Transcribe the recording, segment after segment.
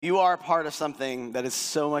You are a part of something that is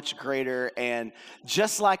so much greater, and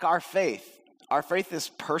just like our faith is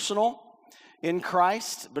personal in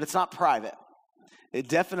Christ, but it's not private. It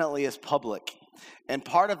definitely is public. And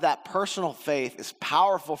part of that personal faith is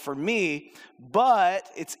powerful for me, but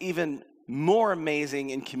it's even more amazing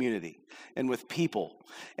in community and with people,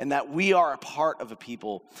 and that we are a part of a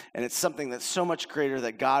people, and it's something that's so much greater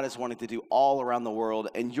that God is wanting to do all around the world,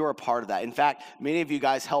 and you're a part of that. In fact, many of you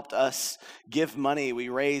guys helped us give money. We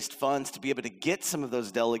raised funds to be able to get some of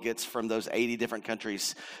those delegates from those 80 different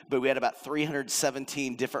countries, but we had about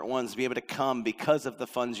 317 different ones be able to come because of the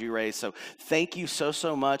funds you raised. So thank you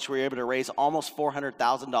so much. We were able to raise almost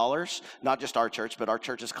 $400,000, not just our church, but our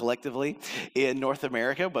churches collectively in North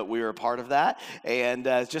America, but we were a part of that, and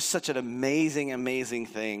it's just such an amazing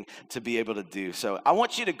thing to be able to do. So I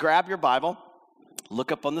want you to grab your Bible,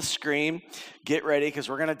 look up on the screen, get ready, because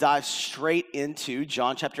we're going to dive straight into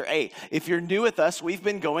John chapter 8. If you're new with us, we've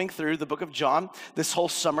been going through the book of John this whole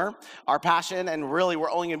summer. Our passion, and really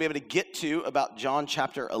we're only going to be able to get to about John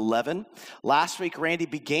chapter 11. Last week, Randy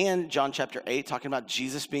began John chapter 8 talking about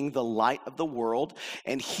Jesus being the light of the world,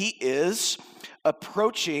 and he is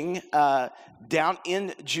approaching down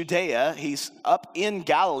in Judea. He's up in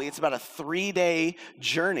Galilee. It's about a 3-day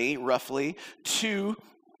journey, roughly, to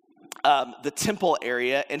the temple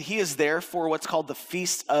area, and he is there for what's called the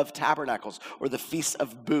Feast of Tabernacles, or the Feast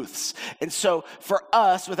of Booths. And so for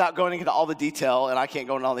us, without going into all the detail, and I can't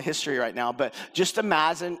go into all the history right now, but just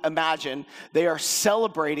imagine they are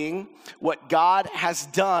celebrating what God has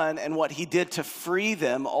done and what he did to free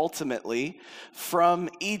them ultimately from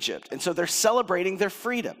Egypt. And so they're celebrating their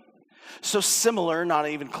freedom. So similar, not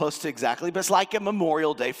even close to exactly, but it's like a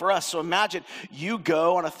Memorial Day for us. So imagine you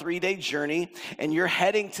go on a 3-day journey and you're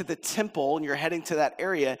heading to the temple and you're heading to that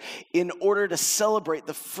area in order to celebrate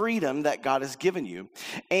the freedom that God has given you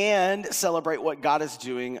and celebrate what God is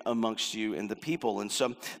doing amongst you and the people. And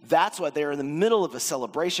so that's what they're in the middle of a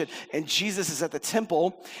celebration. And Jesus is at the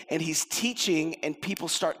temple and he's teaching, and people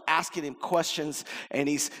start asking him questions, and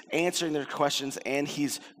he's answering their questions, and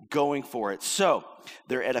he's going for it. So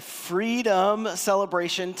they're at a freedom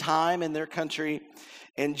celebration time in their country,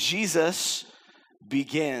 and Jesus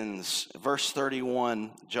begins. Verse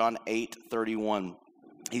 31, John 8:31.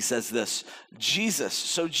 He says this, Jesus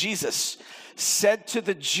said to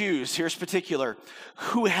the Jews, here's particular,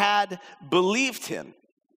 who had believed him.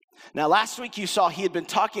 Now, last week you saw he had been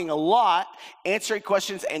talking a lot, answering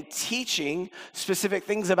questions and teaching specific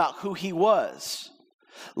things about who he was.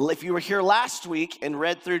 If you were here last week and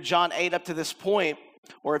read through John 8 up to this point,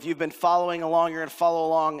 or if you've been following along, you're going to follow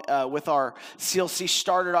along with our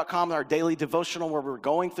clcstarter.com, our daily devotional where we're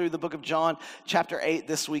going through the book of John, chapter 8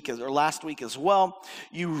 this week or last week as well.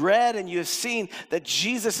 You read and you have seen that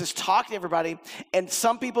Jesus is talking to everybody, and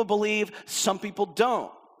some people believe, some people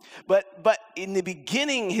don't. But in the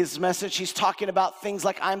beginning, his message, he's talking about things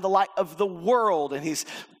like, I'm the light of the world. And he's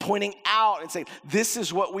pointing out and saying, this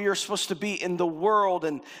is what we are supposed to be in the world.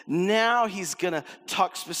 And now he's going to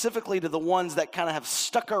talk specifically to the ones that kind of have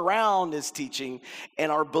stuck around his teaching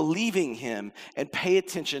and are believing him, and pay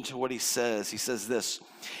attention to what he says. He says this,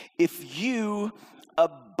 if you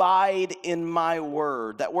abide in my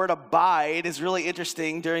word. That word abide is really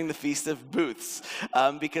interesting during the Feast of Booths,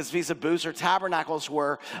 because Feast of Booths or tabernacles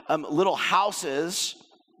were little houses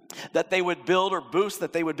that they would build, or booths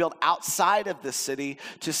that they would build outside of the city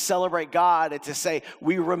to celebrate God and to say,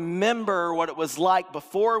 we remember what it was like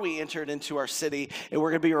before we entered into our city, and we're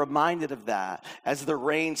going to be reminded of that as the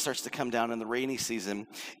rain starts to come down in the rainy season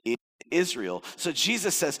in Israel. So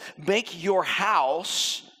Jesus says, make your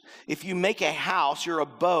house, if you make a house, your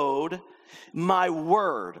abode, my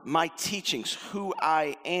word, my teachings, who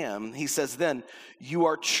I am, he says, then you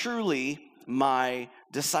are truly my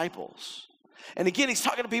disciples. And again, he's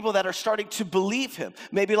talking to people that are starting to believe him.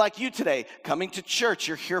 Maybe like you today, coming to church,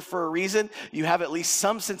 you're here for a reason. You have at least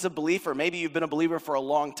some sense of belief, or maybe you've been a believer for a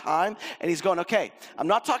long time. And he's going, okay, I'm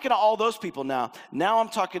not talking to all those people now. Now I'm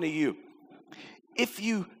talking to you. If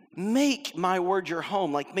you make my word your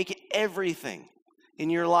home, like make it everything in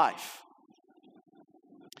your life,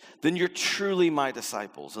 then you're truly my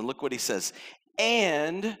disciples. And look what he says.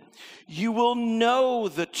 And you will know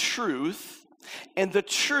the truth, and the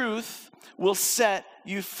truth will set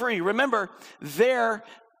you free. Remember, they're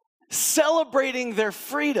celebrating their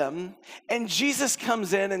freedom, and Jesus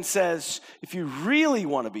comes in and says, if you really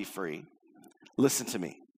want to be free, listen to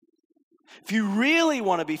me. If you really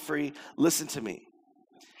want to be free, listen to me.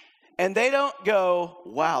 And they don't go,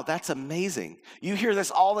 wow, that's amazing. You hear this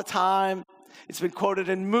all the time. It's been quoted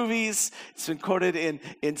in movies. It's been quoted in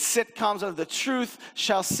sitcoms of the truth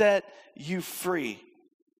shall set you free.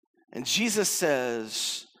 And Jesus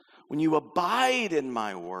says, when you abide in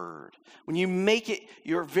my word, when you make it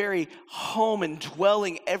your very home and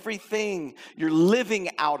dwelling, everything, you're living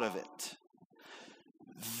out of it,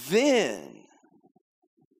 then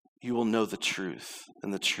you will know the truth,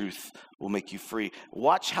 and the truth will make you free.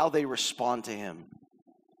 Watch how they respond to him.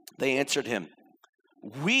 They answered him,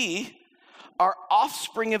 we are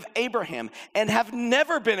offspring of Abraham and have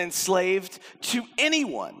never been enslaved to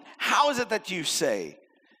anyone. How is it that you say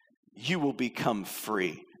you will become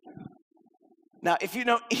free? Now, if you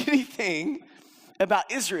know anything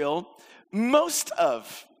about Israel, most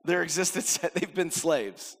of their existence, they've been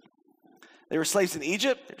slaves. They were slaves in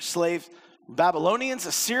Egypt, they were slaves Babylonians,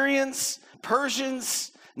 Assyrians,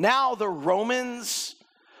 Persians, now the Romans.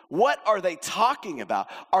 What are they talking about?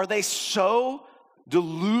 Are they so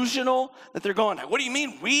delusional that they're going, what do you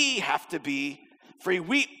mean we have to be free?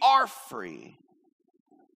 We are free.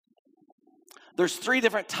 There's 3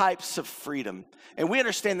 different types of freedom. And we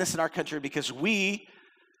understand this in our country because we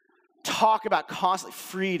talk about constantly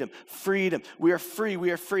freedom, freedom. We are free,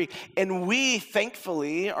 we are free. And we,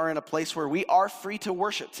 thankfully, are in a place where we are free to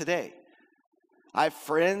worship today. I have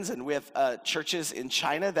friends and we have churches in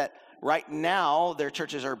China that right now their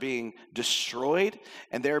churches are being destroyed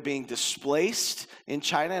and they're being displaced in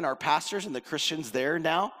China, and our pastors and the Christians there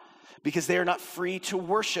now, because they are not free to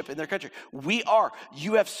worship in their country. We are.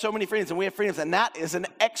 You have so many freedoms and we have freedoms, and that is an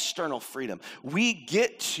external freedom. We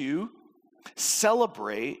get to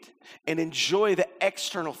celebrate and enjoy the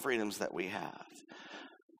external freedoms that we have.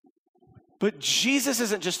 But Jesus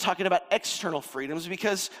isn't just talking about external freedoms,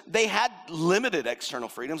 because they had limited external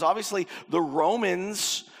freedoms. Obviously, the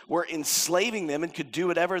Romans were enslaving them and could do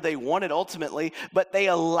whatever they wanted ultimately, but they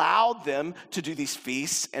allowed them to do these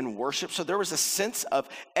feasts and worship. So there was a sense of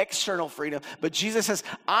external freedom. But Jesus says,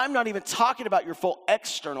 I'm not even talking about your full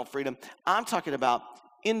external freedom. I'm talking about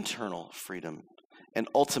internal freedom and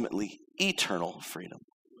ultimately eternal freedom.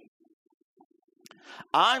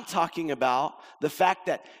 I'm talking about the fact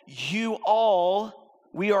that you all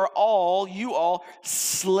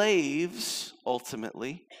slaves,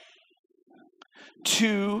 ultimately,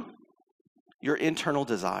 to your internal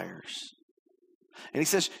desires. And he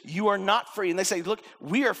says, you are not free. And they say, look,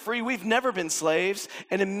 we are free. We've never been slaves.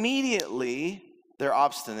 And immediately, they're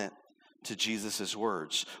obstinate to Jesus'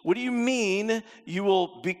 words. What do you mean you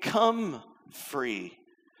will become free?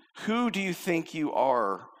 Who do you think you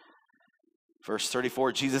are? Verse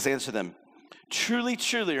 34, Jesus answered them, truly,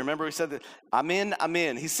 truly, remember we said that, amen,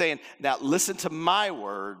 amen. He's saying, now listen to my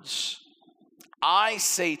words. I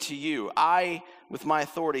say to you, I, with my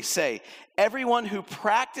authority, say, everyone who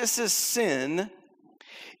practices sin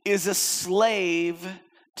is a slave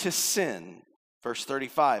to sin. Verse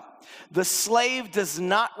 35, the slave does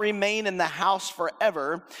not remain in the house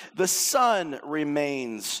forever. The son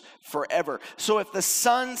remains forever. So if the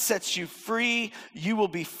son sets you free, you will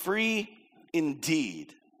be free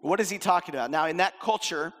indeed. What is he talking about? Now, in that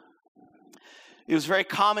culture, it was very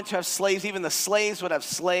common to have slaves. Even the slaves would have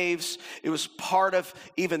slaves. It was part of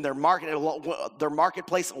even their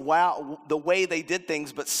marketplace, the way they did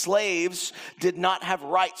things. But slaves did not have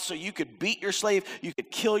rights. So you could beat your slave, you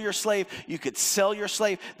could kill your slave, you could sell your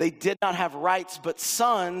slave. They did not have rights, but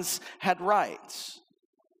sons had rights.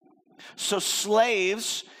 So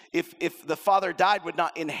slaves, if the father died, would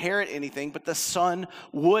not inherit anything, but the son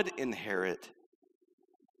would inherit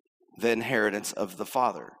the inheritance of the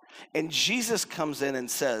father. And Jesus comes in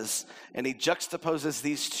and says, and he juxtaposes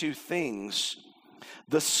these two things.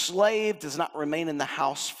 The slave does not remain in the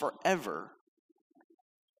house forever.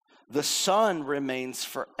 The son remains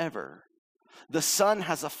forever. The son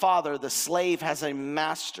has a father, the slave has a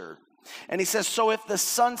master. And he says, so if the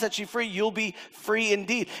son sets you free, you'll be free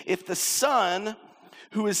indeed. If the son,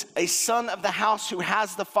 who is a son of the house, who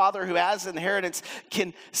has the father, who has inheritance,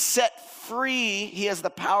 can set free, he has the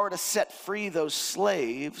power to set free those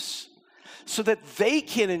slaves so that they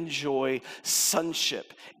can enjoy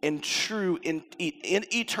sonship and true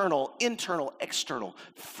eternal, internal, external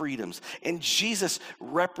freedoms. And Jesus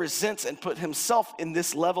represents and put himself in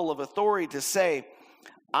this level of authority to say,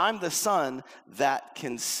 I'm the son that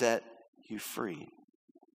can set you free.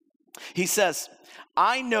 He says,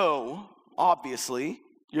 I know, obviously,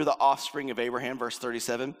 you're the offspring of Abraham, verse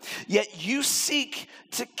 37, yet you seek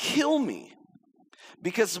to kill me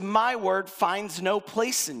because my word finds no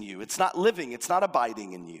place in you. It's not living, it's not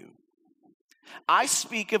abiding in you. I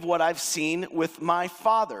speak of what I've seen with my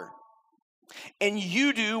father, and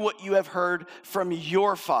you do what you have heard from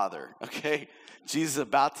your father. Okay, Jesus is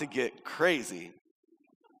about to get crazy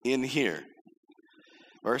in here.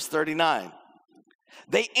 Verse 39,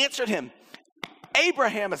 they answered him,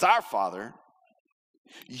 Abraham is our father.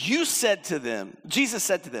 Jesus said to them,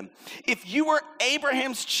 if you were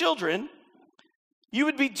Abraham's children, you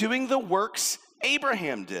would be doing the works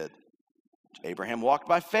Abraham did. Abraham walked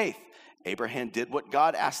by faith. Abraham did what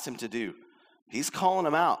God asked him to do. He's calling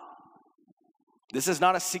them out. This is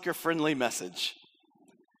not a seeker-friendly message.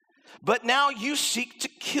 But now you seek to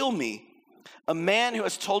kill me, a man who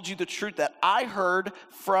has told you the truth that I heard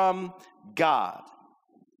from God.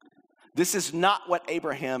 This is not what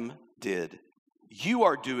Abraham did. You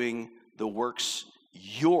are doing the works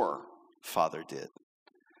your father did.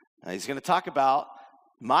 Now he's going to talk about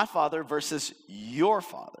my father versus your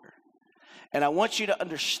father. And I want you to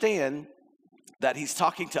understand that he's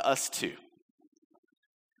talking to us too.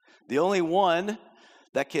 The only one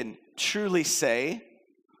that can truly say,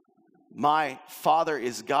 my Father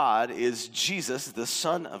is God, is Jesus, the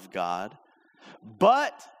Son of God.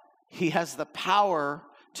 But he has the power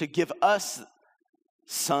to give us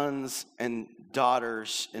sons and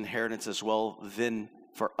daughters inheritance as well, then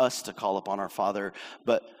for us to call upon our Father.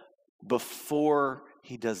 But before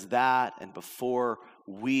he does that, and before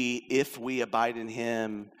if we abide in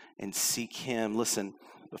him and seek him, listen,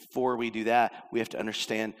 before we do that, we have to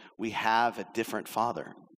understand we have a different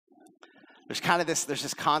Father. There's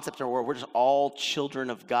this concept in our world, we're just all children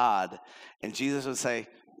of God. And Jesus would say,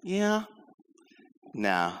 yeah,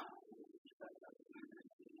 nah.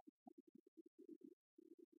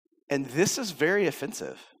 And this is very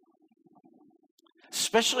offensive,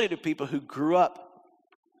 especially to people who grew up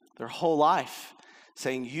their whole life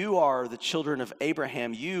saying, you are the children of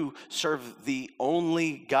Abraham, you serve the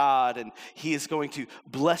only God, and he is going to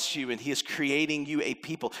bless you, and he is creating you a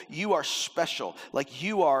people. You are special, like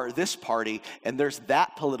you are this party, and there's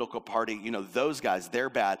that political party, those guys, they're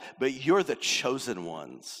bad, but you're the chosen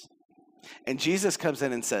ones. And Jesus comes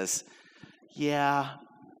in and says, yeah,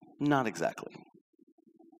 not exactly.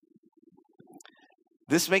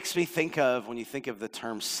 This makes me think of, when you think of the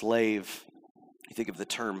term slave, you think of the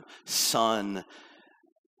term son,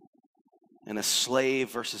 and a slave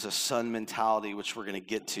versus a son mentality, which we're going to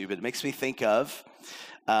get to. But it makes me think of,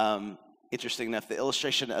 interesting enough, the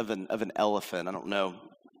illustration of an elephant. I don't know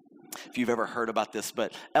if you've ever heard about this,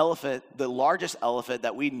 but elephant, the largest elephant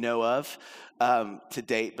that we know of to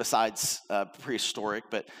date, besides prehistoric,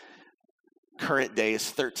 but current day, is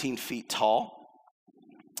 13 feet tall.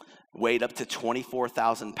 Weighed up to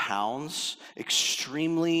 24,000 pounds,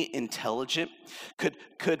 extremely intelligent,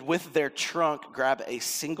 could with their trunk grab a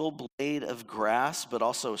single blade of grass, but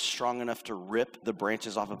also strong enough to rip the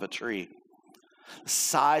branches off of a tree. The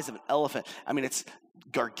size of an elephant, it's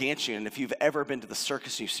gargantuan. If you've ever been to the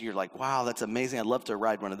circus, you're like, wow, that's amazing. I'd love to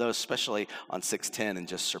ride one of those, especially on 610 and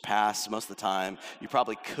just surpass most of the time. You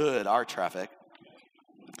probably could our traffic.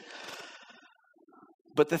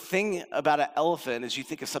 But the thing about an elephant is you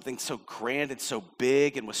think of something so grand and so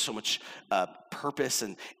big and with so much purpose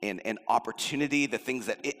and opportunity, the things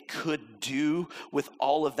that it could do with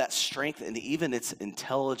all of that strength and even its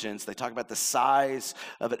intelligence. They talk about the size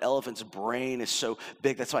of an elephant's brain is so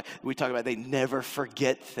big. That's why we talk about they never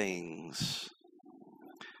forget things.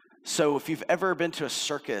 So if you've ever been to a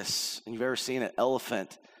circus and you've ever seen an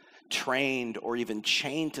elephant trained or even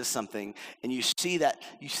chained to something, and you see that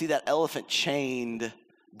elephant chained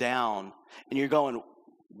down, and you're going,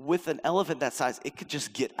 with an elephant that size, it could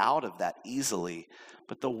just get out of that easily.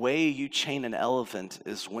 But the way you chain an elephant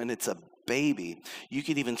is when it's a baby. You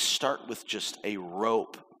could even start with just a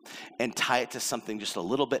rope and tie it to something just a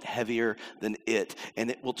little bit heavier than it, and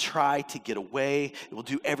it will try to get away. It will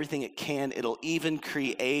do everything it can. It'll even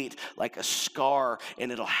create like a scar,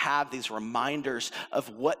 and it'll have these reminders of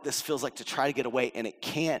what this feels like to try to get away, and it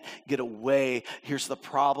can't get away. Here's the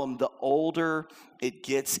problem. The older it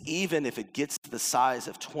gets, even if it gets to the size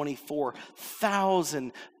of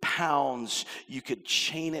 24,000 pounds, you could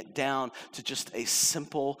chain it down to just a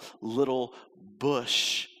simple little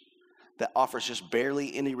bush that offers just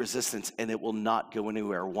barely any resistance, and it will not go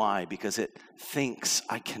anywhere. Why? Because it thinks,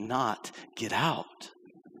 I cannot get out.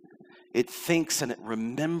 It thinks and it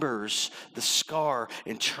remembers the scar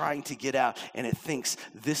and trying to get out, and it thinks,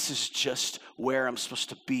 this is just where I'm supposed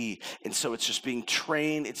to be. And so it's just being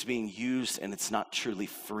trained, it's being used, and it's not truly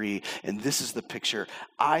free. And this is the picture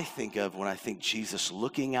I think of when I think Jesus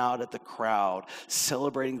looking out at the crowd,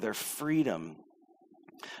 celebrating their freedom,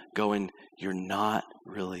 going, you're not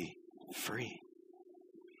really free.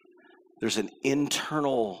 There's an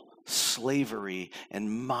internal slavery and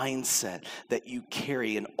mindset that you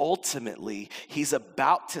carry, and ultimately he's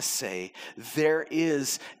about to say there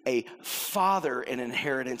is a father and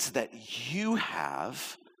inheritance that you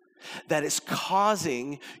have, that is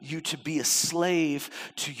causing you to be a slave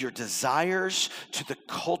to your desires, to the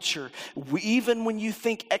culture, even when you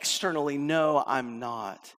think externally, no, I'm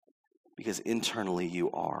not, because internally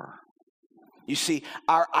you are. You see,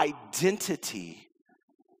 our identity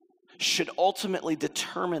should ultimately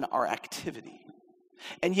determine our activity.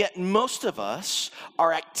 And yet most of us,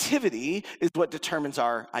 our activity is what determines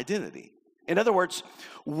our identity. In other words,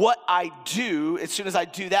 what I do, as soon as I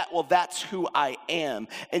do that, well, that's who I am.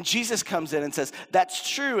 And Jesus comes in and says, that's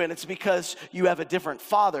true, and it's because you have a different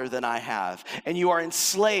father than I have, and you are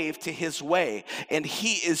enslaved to his way, and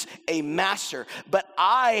he is a master. But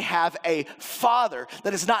I have a father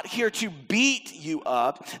that is not here to beat you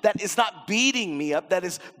up, that is not beating me up, that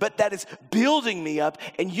is building me up,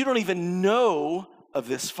 and you don't even know of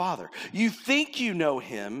this father. You think you know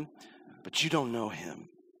him, but you don't know him.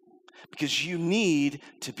 Because you need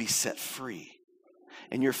to be set free.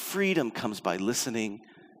 And your freedom comes by listening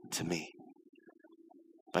to me,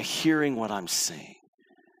 by hearing what I'm saying.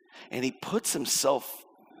 And he puts himself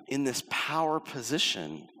in this power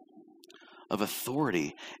position of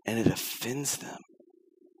authority, and it offends them.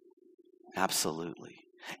 Absolutely.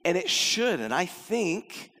 And it should. And I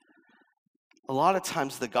think a lot of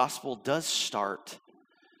times the gospel does start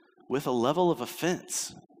with a level of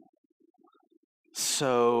offense.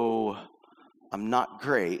 So I'm not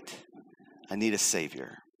great. I need a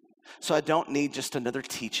savior. So I don't need just another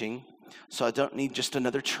teaching. So I don't need just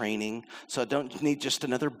another training. So I don't need just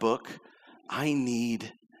another book. I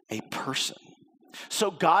need a person.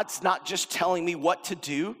 So God's not just telling me what to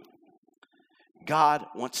do. God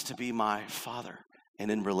wants to be my father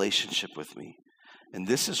and in relationship with me. And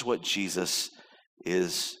this is what Jesus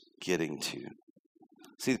is getting to.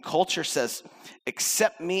 See, the culture says,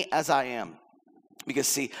 accept me as I am. Because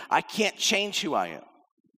see, I can't change who I am.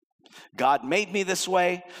 God made me this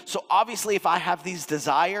way. So obviously if I have these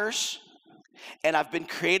desires and I've been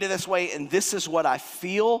created this way and this is what I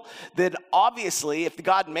feel, then obviously if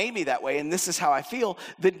God made me that way and this is how I feel,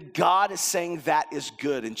 then God is saying that is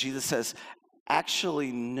good. And Jesus says,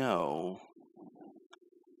 actually, no,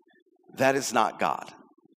 that is not God.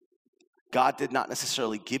 God did not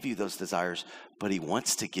necessarily give you those desires, but he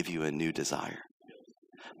wants to give you a new desire.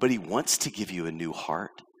 But he wants to give you a new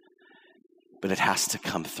heart, but it has to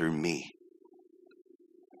come through me.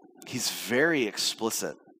 He's very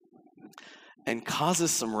explicit and causes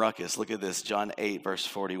some ruckus. Look at this, John 8, verse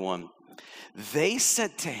 41. They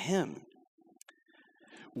said to him,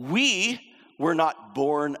 we were not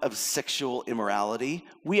born of sexual immorality.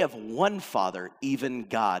 We have one Father, even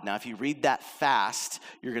God. Now, if you read that fast,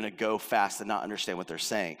 you're going to go fast and not understand what they're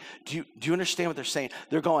saying. Do you understand what they're saying?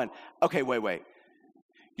 They're going, okay, wait.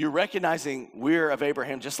 You're recognizing we're of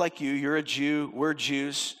Abraham just like you. You're a Jew. We're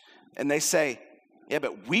Jews. And they say, yeah,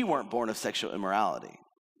 but we weren't born of sexual immorality.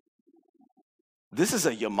 This is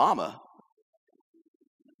a yamama.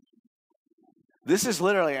 This is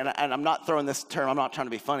literally, and I'm not throwing this term, I'm not trying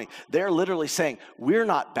to be funny. They're literally saying, we're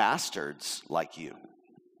not bastards like you.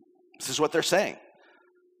 This is what they're saying.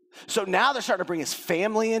 So now they're starting to bring his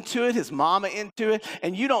family into it, his mama into it,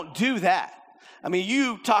 and you don't do that. I mean,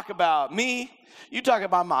 you talk about me, you talk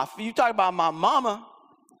about my mama.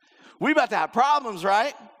 We about to have problems,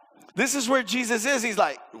 right? This is where Jesus is. He's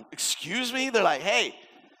like, excuse me? They're like, hey,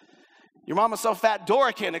 your mama's so fat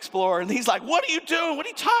Dora can't explore. And he's like, what are you doing? What are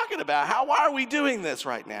you talking about? Why are we doing this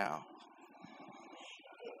right now?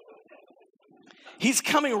 They're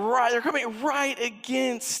coming right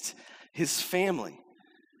against his family.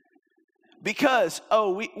 Because,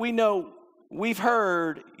 we know, we've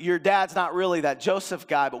heard your dad's not really that Joseph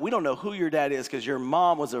guy, but we don't know who your dad is because your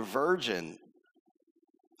mom was a virgin.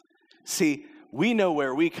 See, we know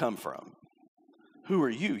where we come from. Who are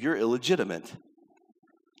you? You're illegitimate.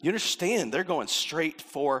 You understand? They're going straight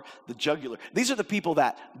for the jugular. These are the people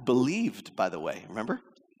that believed, by the way. Remember?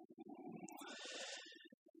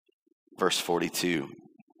 Verse 42.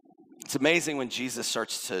 It's amazing when Jesus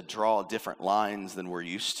starts to draw different lines than we're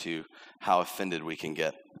used to, how offended we can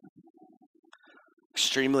get.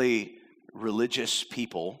 Extremely religious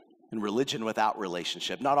people and religion without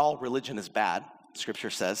relationship. Not all religion is bad. Scripture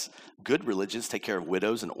says good religions take care of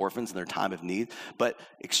widows and orphans in their time of need, but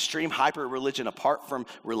extreme hyper religion apart from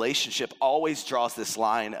relationship always draws this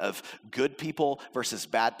line of good people versus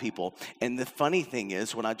bad people. And the funny thing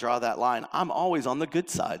is, when I draw that line, I'm always on the good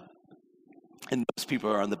side, and most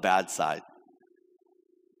people are on the bad side.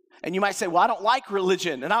 And you might say, well, I don't like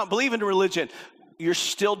religion and I don't believe in religion. You're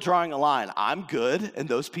still drawing a line. I'm good and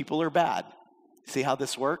those people are bad. See how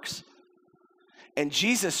this works? And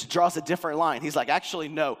Jesus draws a different line. He's like, actually,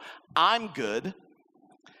 no, I'm good.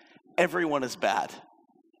 Everyone is bad.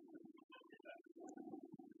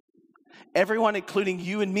 Everyone, including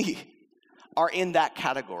you and me, are in that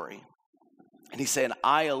category. And he's saying,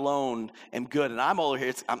 I alone am good. And I'm over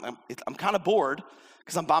here, I'm kind of bored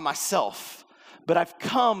because I'm by myself. But I've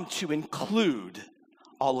come to include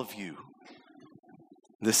all of you.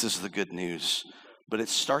 This is the good news. But it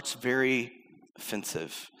starts very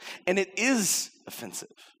offensive. And it is offensive.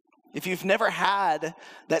 If you've never had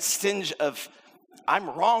that stinge of, I'm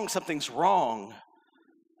wrong, something's wrong,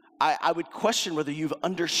 I would question whether you've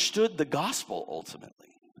understood the gospel ultimately.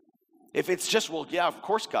 If it's just, well, yeah, of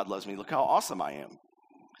course God loves me. Look how awesome I am.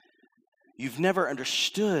 You've never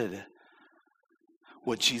understood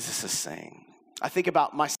what Jesus is saying. I think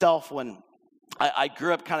about myself when I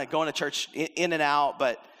grew up kind of going to church in and out,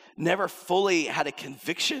 but never fully had a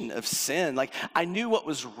conviction of sin. Like, I knew what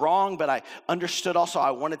was wrong, but I understood also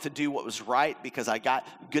I wanted to do what was right because I got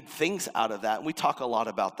good things out of that. And we talk a lot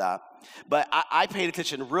about that. But I paid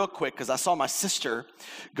attention real quick because I saw my sister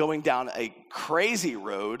going down a crazy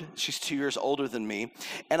road. She's 2 years older than me.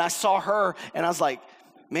 And I saw her and I was like,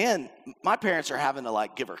 man, my parents are having to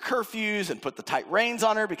like give her curfews and put the tight reins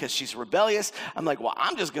on her because she's rebellious. I'm like, well,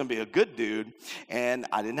 I'm just going to be a good dude. And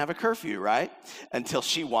I didn't have a curfew, right? Until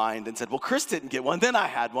she whined and said, well, Chris didn't get one. Then I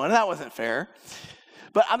had one. That wasn't fair.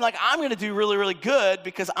 But I'm like, I'm going to do really, really good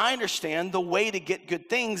because I understand the way to get good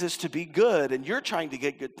things is to be good. And you're trying to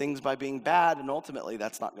get good things by being bad. And ultimately,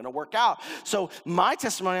 that's not going to work out. So my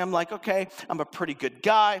testimony, I'm like, okay, I'm a pretty good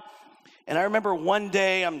guy. And I remember one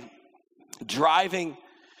day I'm driving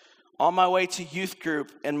on my way to youth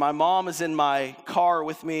group, and my mom is in my car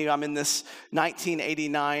with me. I'm in this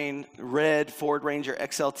 1989 red Ford Ranger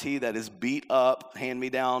XLT that is beat up,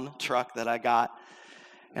 hand-me-down truck that I got.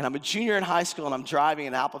 And I'm a junior in high school, and I'm driving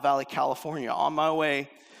in Apple Valley, California, on my way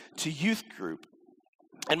to youth group.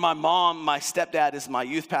 And my mom, my stepdad is my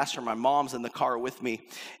youth pastor. My mom's in the car with me.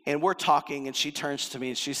 And we're talking, and she turns to me,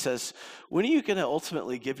 and she says, when are you going to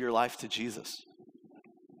ultimately give your life to Jesus?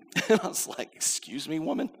 And I was like, excuse me,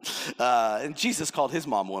 woman? And Jesus called his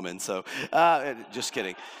mom woman, so just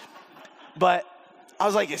kidding. But I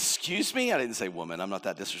was like, excuse me? I didn't say woman. I'm not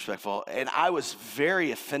that disrespectful. And I was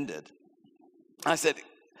very offended. I said,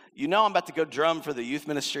 you know, I'm about to go drum for the youth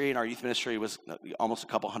ministry, and our youth ministry was almost a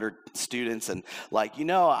couple hundred students. And like, you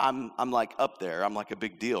know, I'm like up there. I'm like a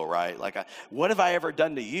big deal, right? Like, what have I ever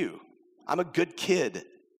done to you? I'm a good kid.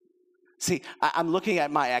 See, I'm looking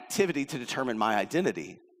at my activity to determine my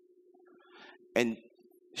identity. And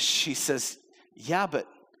she says, yeah, but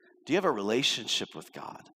do you have a relationship with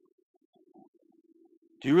God?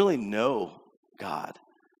 Do you really know God?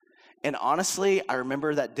 And honestly, I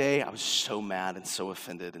remember that day, I was so mad and so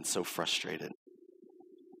offended and so frustrated.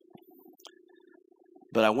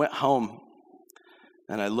 But I went home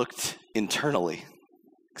and I looked internally,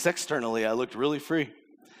 because externally I looked really free.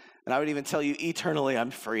 And I would even tell you eternally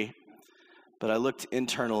I'm free. But I looked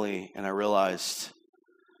internally and I realized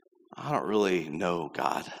I don't really know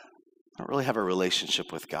God. I don't really have a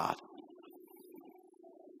relationship with God.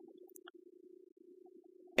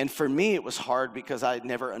 And for me, it was hard because I had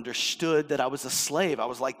never understood that I was a slave. I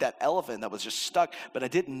was like that elephant that was just stuck, but I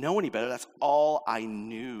didn't know any better. That's all I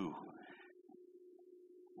knew.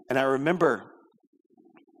 And I remember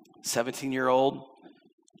 17-year-old,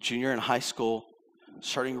 junior in high school,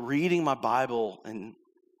 starting reading my Bible and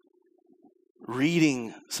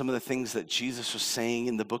reading some of the things that Jesus was saying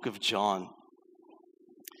in the book of John,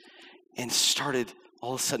 and started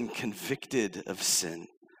all of a sudden convicted of sin.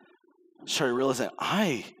 Started realizing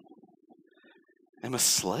I am a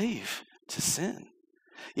slave to sin.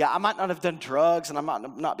 Yeah, I might not have done drugs and I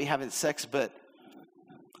might not be having sex, but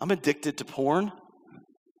I'm addicted to porn.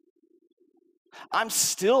 I'm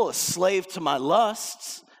still a slave to my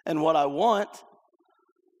lusts and what I want.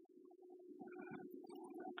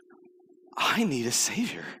 I need a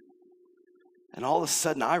Savior. And all of a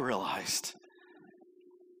sudden I realized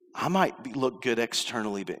I might look good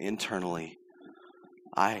externally, but internally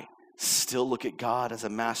I still look at God as a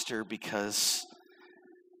master because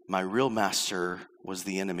my real master was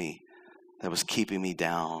the enemy that was keeping me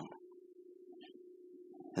down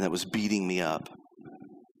and that was beating me up.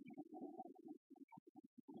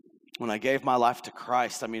 When I gave my life to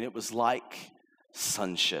Christ, I mean, it was like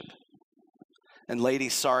sonship. And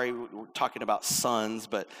ladies, sorry, we're talking about sons,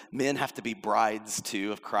 but men have to be brides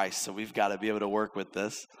too of Christ, so we've got to be able to work with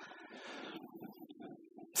this.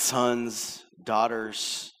 Sons,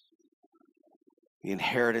 daughters, the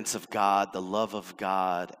inheritance of God, the love of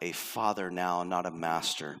God, a father now, not a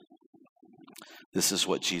master. This is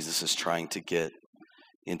what Jesus is trying to get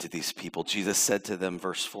into these people. Jesus said to them,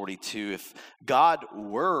 verse 42, if God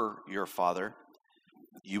were your father,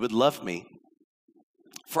 you would love me,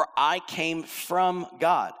 For I came from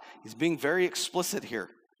God. He's being very explicit here.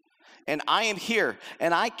 And I am here,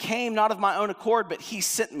 and I came not of my own accord, but he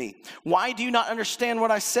sent me. Why do you not understand what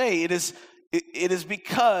I say? It is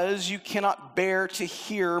because you cannot bear to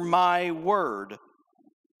hear my word.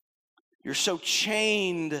 You're so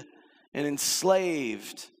chained and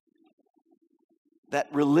enslaved. That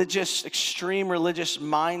extreme religious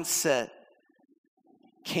mindset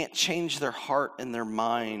can't change their heart and their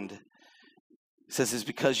mind. It says it's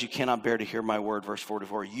because you cannot bear to hear my word, verse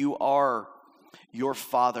 44. You are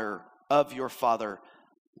of your father,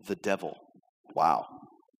 the devil. Wow.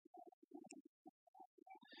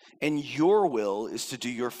 And your will is to do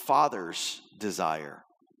your father's desire.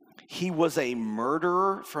 He was a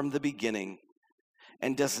murderer from the beginning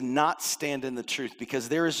and does not stand in the truth because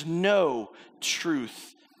there is no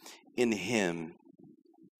truth in him.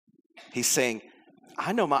 He's saying,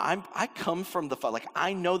 I come from the Father. Like,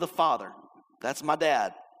 I know the Father. That's my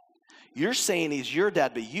dad. You're saying he's your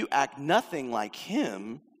dad, but you act nothing like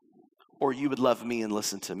him, or you would love me and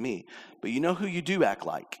listen to me. But you know who you do act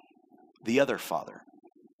like? The other father,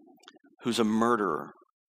 who's a murderer.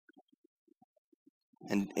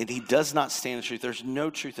 And he does not stand in truth. There's no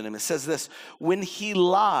truth in him. It says this, when he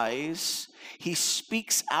lies, he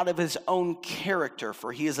speaks out of his own character,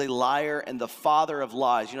 for he is a liar and the father of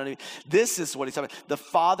lies. You know what I mean? This is what he's talking about. The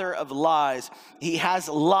father of lies. He has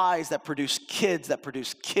lies that produce kids, that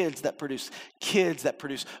produce kids, that produce kids, that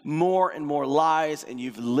produce more and more lies. And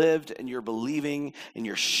you've lived and you're believing and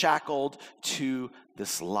you're shackled to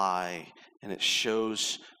this lie. And it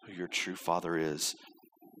shows who your true father is.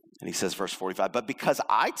 And he says, verse 45, but because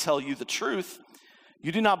I tell you the truth,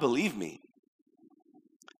 you do not believe me.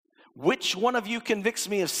 Which one of you convicts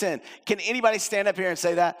me of sin? Can anybody stand up here and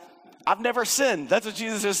say that? I've never sinned. That's what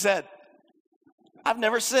Jesus just said. I've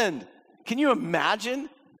never sinned. Can you imagine?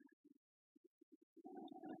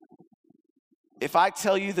 If I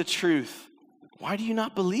tell you the truth, why do you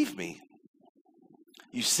not believe me?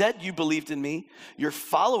 You said you believed in me. You're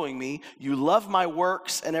following me. You love my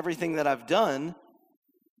works and everything that I've done.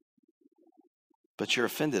 But you're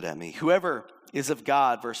offended at me. Whoever is of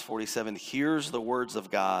God, verse 47, hears the words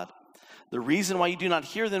of God. The reason why you do not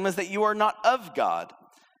hear them is that you are not of God.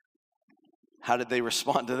 How did they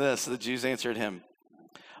respond to this? The Jews answered him,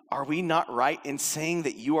 are we not right in saying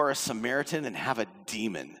that you are a Samaritan and have a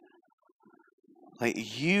demon? Like,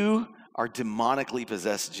 you are demonically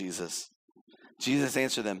possessed, Jesus. Jesus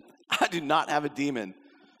answered them, I do not have a demon,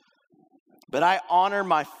 but I honor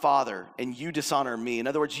my Father, and you dishonor me. In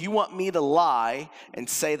other words, you want me to lie and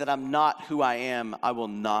say that I'm not who I am. I will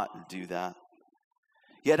not do that.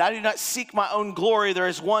 Yet I do not seek my own glory. There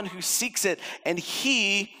is one who seeks it, and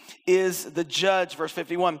he is the judge. Verse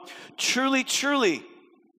 51, truly, truly,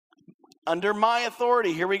 under my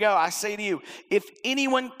authority, here we go, I say to you, if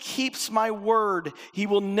anyone keeps my word, he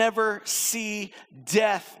will never see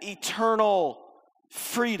death, eternal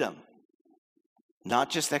freedom.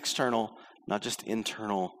 Not just external, not just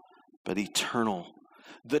internal, but eternal.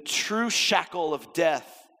 The true shackle of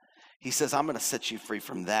death. He says, I'm going to set you free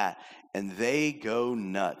from that. And they go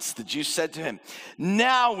nuts. The Jews said to him,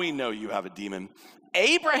 now we know you have a demon.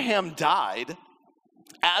 Abraham died,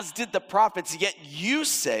 as did the prophets, yet you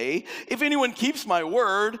say, if anyone keeps my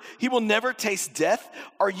word, he will never taste death.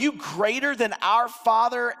 Are you greater than our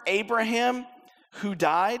father Abraham, who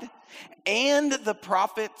died? And the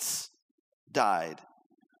prophets died.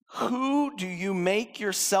 Who do you make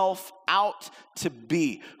yourself out to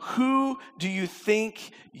be? Who do you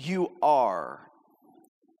think you are?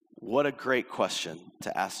 What a great question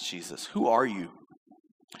to ask Jesus. Who are you?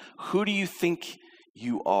 Who do you think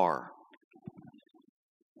you are?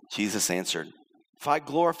 Jesus answered, if I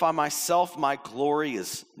glorify myself, my glory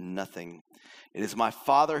is nothing. It is my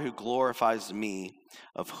Father who glorifies me,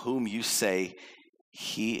 of whom you say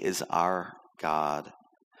he is our God.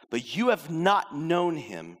 But you have not known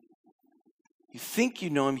him. You think you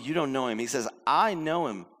know him, you don't know him. He says, I know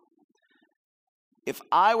him. If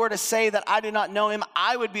I were to say that I do not know him,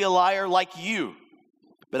 I would be a liar like you.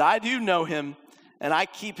 But I do know him, and I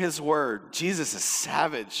keep his word. Jesus is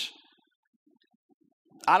savage.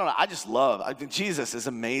 I don't know, I think Jesus is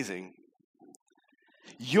amazing.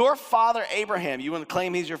 Your father Abraham, you want to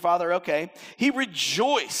claim he's your father? Okay. He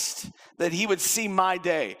rejoiced that he would see my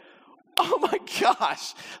day. Oh my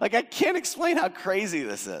gosh. Like, I can't explain how crazy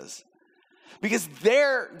this is. Because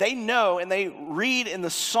they know and they read in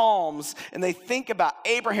the Psalms and they think about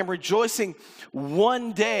Abraham rejoicing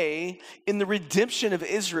one day in the redemption of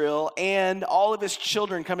Israel and all of his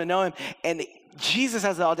children come to know him. And Jesus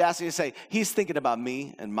has the audacity to say, he's thinking about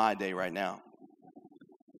me and my day right now.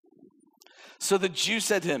 So the Jews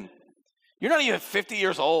said to him, You're not even 50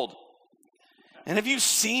 years old. And have you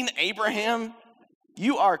seen Abraham?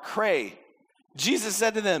 You are cray. Jesus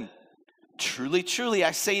said to them, truly, truly,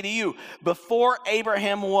 I say to you, before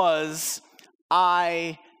Abraham was,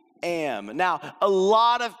 I am. Now, a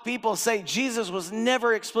lot of people say Jesus was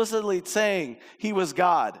never explicitly saying he was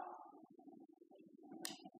God.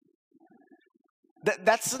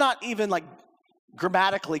 That's not even like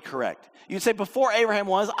grammatically correct. You'd say before Abraham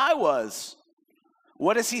was, I was.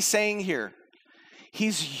 What is he saying here?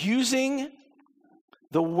 He's using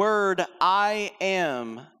the word I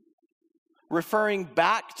am, referring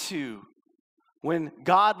back to when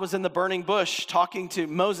God was in the burning bush talking to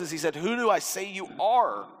Moses. He said, who do I say you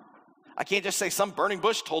are? I can't just say some burning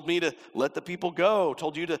bush told me to let the people go,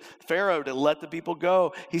 told you to Pharaoh to let the people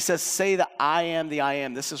go. He says, say that I am the I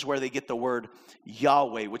am. This is where they get the word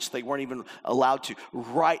Yahweh, which they weren't even allowed to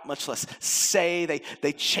write, much less say.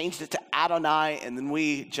 They changed it to Adonai, and then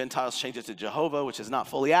we Gentiles changed it to Jehovah, which is not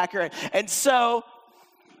fully accurate. And so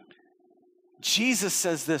Jesus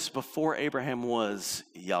says this before Abraham was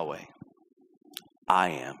Yahweh. I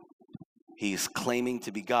am. He's claiming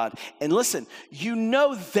to be God. And listen, you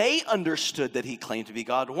know they understood that he claimed to be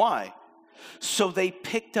God. Why? So they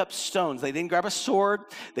picked up stones. They didn't grab a sword.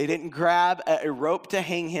 They didn't grab a rope to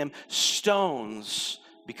hang him. Stones,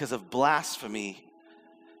 because of blasphemy,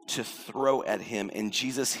 to throw at him. And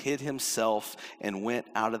Jesus hid himself and went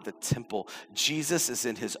out of the temple. Jesus is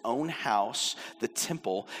in his own house, the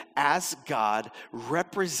temple, as God,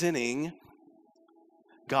 representing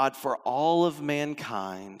God for all of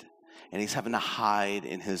mankind. And he's having to hide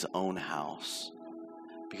in his own house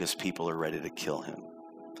because people are ready to kill him.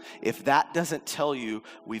 If that doesn't tell you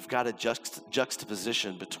we've got a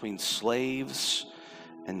juxtaposition between slaves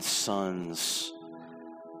and sons,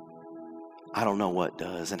 I don't know what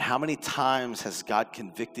does. And how many times has God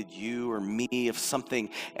convicted you or me of something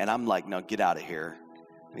and I'm like, no, get out of here.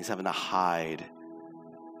 And he's having to hide.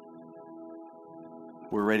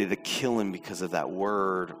 We're ready to kill him because of that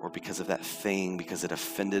word or because of that thing, because it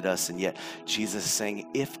offended us. And yet Jesus is saying,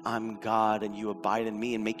 if I'm God and you abide in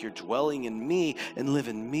me and make your dwelling in me and live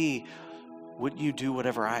in me, wouldn't you do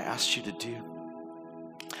whatever I asked you to do?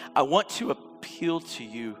 I want to appeal to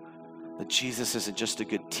you that Jesus isn't just a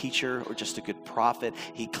good teacher or just a good prophet.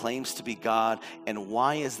 He claims to be God. And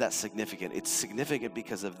why is that significant? It's significant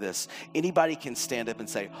because of this. Anybody can stand up and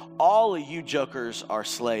say, all of you jokers are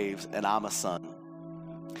slaves and I'm a son.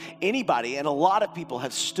 Anybody, and a lot of people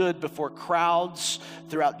have stood before crowds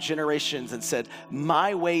throughout generations and said,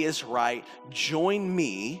 my way is right, join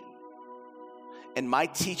me and my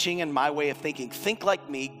teaching and my way of thinking. Think like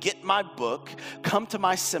me, get my book, come to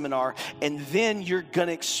my seminar, and then you're going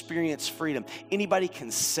to experience freedom. Anybody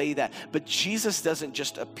can say that, but Jesus doesn't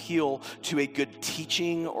just appeal to a good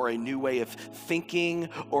teaching or a new way of thinking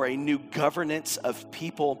or a new governance of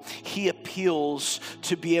people. He appeals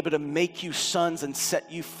to be able to make you sons and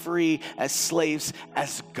set you free as slaves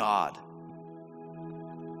as God.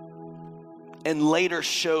 And later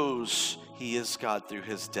shows he is God through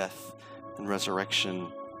his death and resurrection.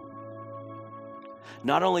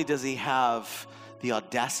 Not only does he have the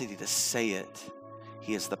audacity to say it,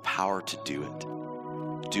 he has the power to do it.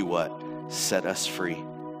 Do what? Set us free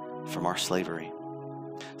from our slavery.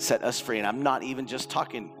 Set us free. And I'm not even just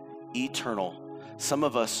talking eternal. Some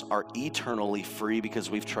of us are eternally free because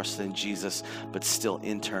we've trusted in Jesus, but still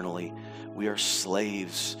internally we are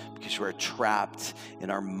slaves because we're trapped in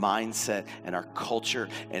our mindset and our culture,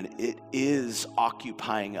 and it is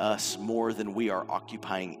occupying us more than we are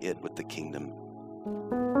occupying it with the kingdom.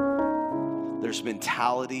 There's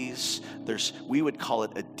mentalities, we would call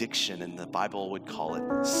it addiction, and the Bible would call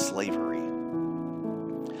it slavery.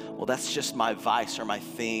 Well, that's just my vice or my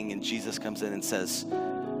thing, and Jesus comes in and says,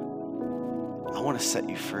 I want to set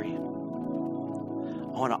you free.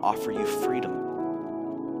 I want to offer you freedom.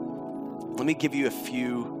 Let me give you a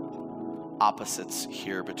few opposites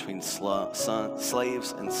here between slaves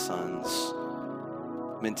and sons.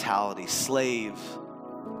 Mentality. A slave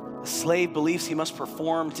believes he must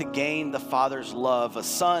perform to gain the father's love. A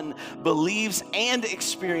son believes and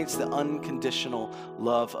experiences the unconditional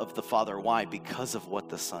love of the father. Why? Because of what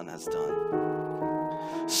the son has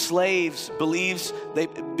done. Slaves believes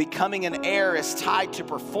becoming an heir is tied to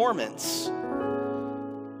performance,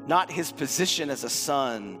 not his position as a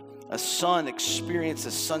son. A son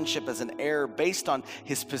experiences sonship as an heir based on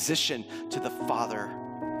his position to the father.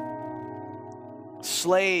 A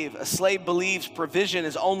slave believes provision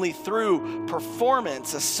is only through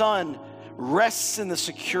performance. A son rests in the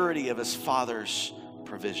security of his father's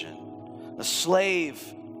provision. A slave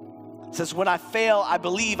says, when I fail, I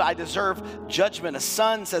believe I deserve judgment. A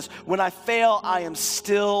son says, when I fail, I am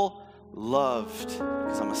still loved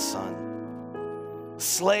because I'm a son.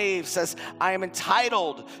 Slave says, I am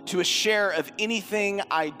entitled to a share of anything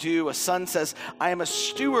I do. A son says, I am a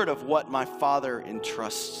steward of what my father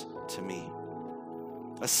entrusts to me.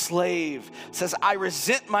 A slave says, I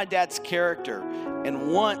resent my dad's character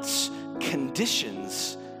and wants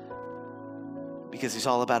conditions because he's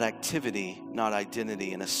all about activity, not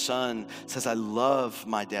identity. And a son says, I love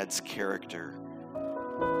my dad's character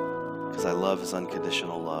because I love his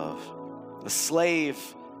unconditional love. A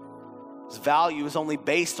slave's value is only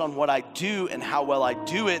based on what I do and how well I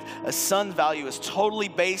do it. A son's value is totally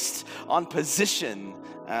based on position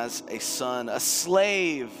as a son. A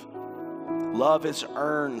slave, love is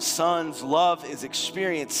earned. Son's love is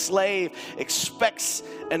experienced. Slave expects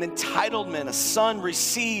an entitlement. A son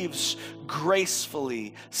receives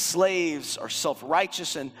gracefully. Slaves are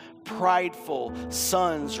self-righteous and prideful.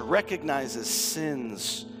 Sons recognizes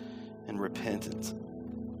sins and repentance.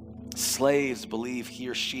 Slaves believe he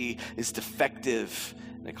or she is defective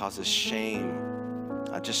and it causes shame.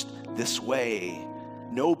 Just this way.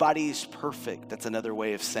 Nobody's perfect. That's another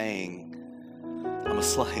way of saying I'm a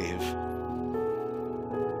slave.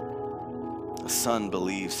 A son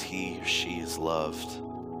believes he or she is loved.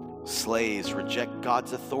 Slaves reject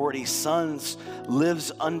God's authority. Sons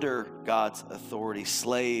lives under God's authority.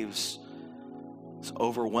 Slaves is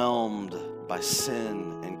overwhelmed by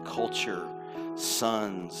sin and culture.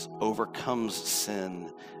 Sons overcomes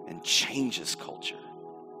sin and changes culture.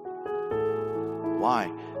 Why?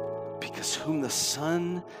 Because whom the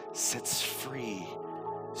Son sets free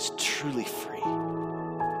is truly free.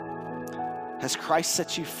 Has Christ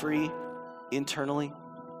set you free internally,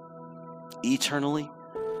 eternally,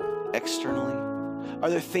 externally? Are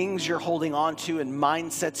there things you're holding on to and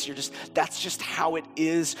mindsets that's just how it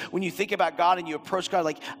is? When you think about God and you approach God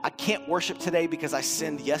like, I can't worship today because I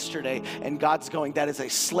sinned yesterday, and God's going, that is a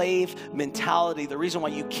slave mentality. The reason why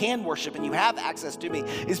you can worship and you have access to me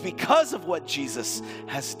is because of what Jesus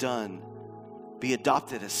has done. Be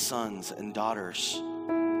adopted as sons and daughters.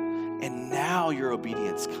 And now your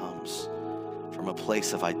obedience comes from a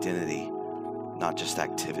place of identity, not just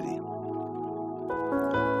activity.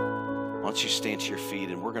 Why don't you stand to your feet,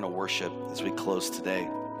 and we're going to worship as we close today.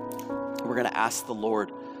 We're going to ask the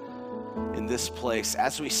Lord in this place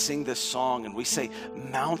as we sing this song and we say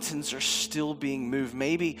mountains are still being moved.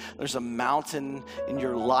 Maybe there's a mountain in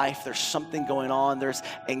your life. There's something going on. There's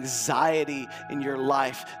anxiety in your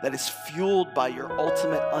life that is fueled by your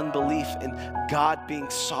ultimate unbelief in God being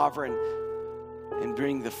sovereign and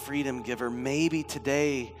being the freedom giver. Maybe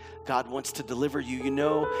today God wants to deliver you. You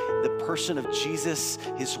know, the person of Jesus,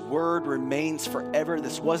 his word remains forever.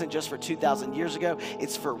 This wasn't just for 2,000 years ago.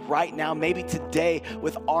 It's for right now. Maybe today,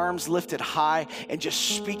 with arms lifted high and just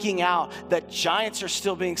speaking out that giants are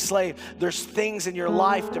still being slayed. There's things in your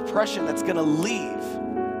life, depression, that's going to leave.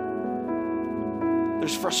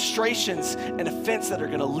 There's frustrations and offense that are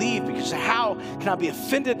going to leave, because how can I be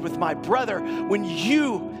offended with my brother when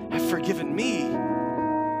you have forgiven me?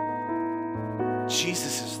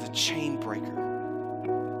 Jesus is the chain breaker.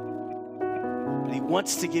 But he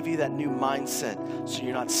wants to give you that new mindset so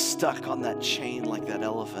you're not stuck on that chain like that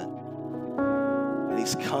elephant. And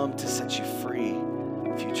he's come to set you free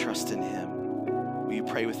if you trust in him. Will you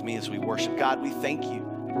pray with me as we worship? God, we thank you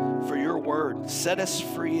for your word. Set us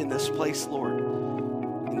free in this place, Lord.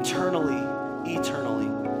 Internally,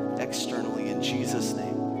 eternally, externally. In Jesus'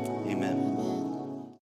 name, amen.